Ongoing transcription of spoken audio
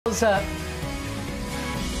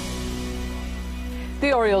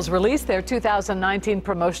The Orioles released their 2019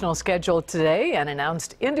 promotional schedule today and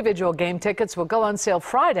announced individual game tickets will go on sale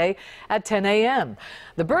Friday at 10 a.m.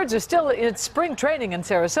 The Birds are still in spring training in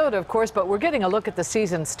Sarasota, of course, but we're getting a look at the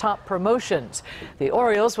season's top promotions. The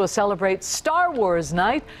Orioles will celebrate Star Wars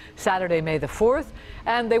Night Saturday, May the 4th,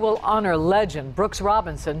 and they will honor legend Brooks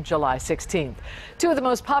Robinson July 16th. Two of the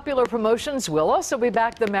most popular promotions will also be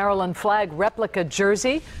back: the Maryland flag replica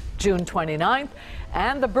jersey June 29th,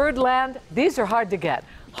 and the Birdland, these are hard to get,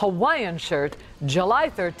 Hawaiian shirt July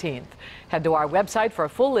 13th. Head to our website for a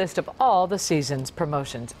full list of all the season's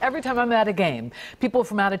promotions. Every time I'm at a game, people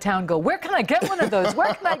from out of town go, "Where can I get one of those?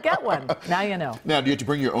 Where can I get one?" Now you know. Now, do you have to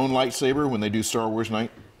bring your own lightsaber when they do Star Wars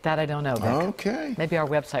Night? That I don't know, Vic. Okay. Maybe our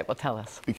website will tell us.